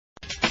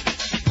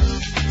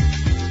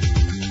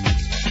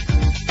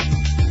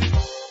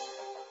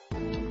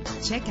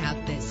Check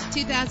out this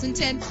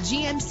 2010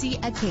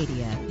 GMC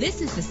Acadia. This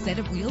is the set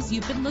of wheels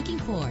you've been looking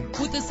for,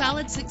 with a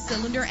solid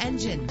 6-cylinder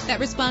engine that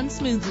responds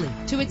smoothly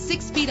to its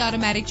 6-speed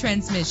automatic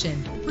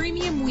transmission.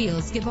 Premium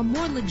wheels give a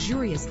more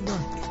luxurious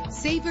look.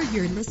 Savor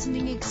your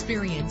listening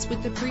experience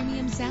with the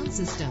premium sound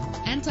system.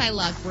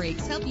 Anti-lock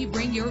brakes help you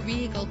bring your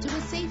vehicle to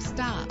a safe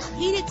stop.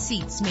 Heated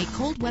seats make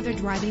cold weather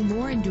driving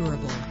more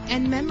endurable,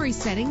 and memory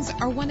settings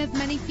are one of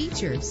many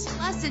features.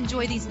 Plus,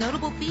 enjoy these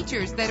notable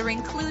features that are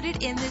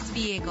included in this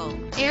vehicle: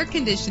 air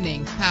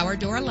conditioning, power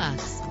door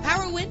locks,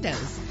 power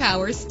windows,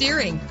 power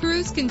steering,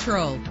 cruise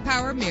control,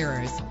 power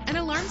mirrors, an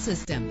alarm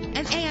system,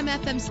 an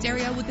AM/FM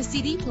stereo with a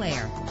CD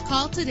player.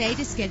 Call today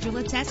to schedule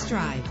a test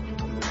drive.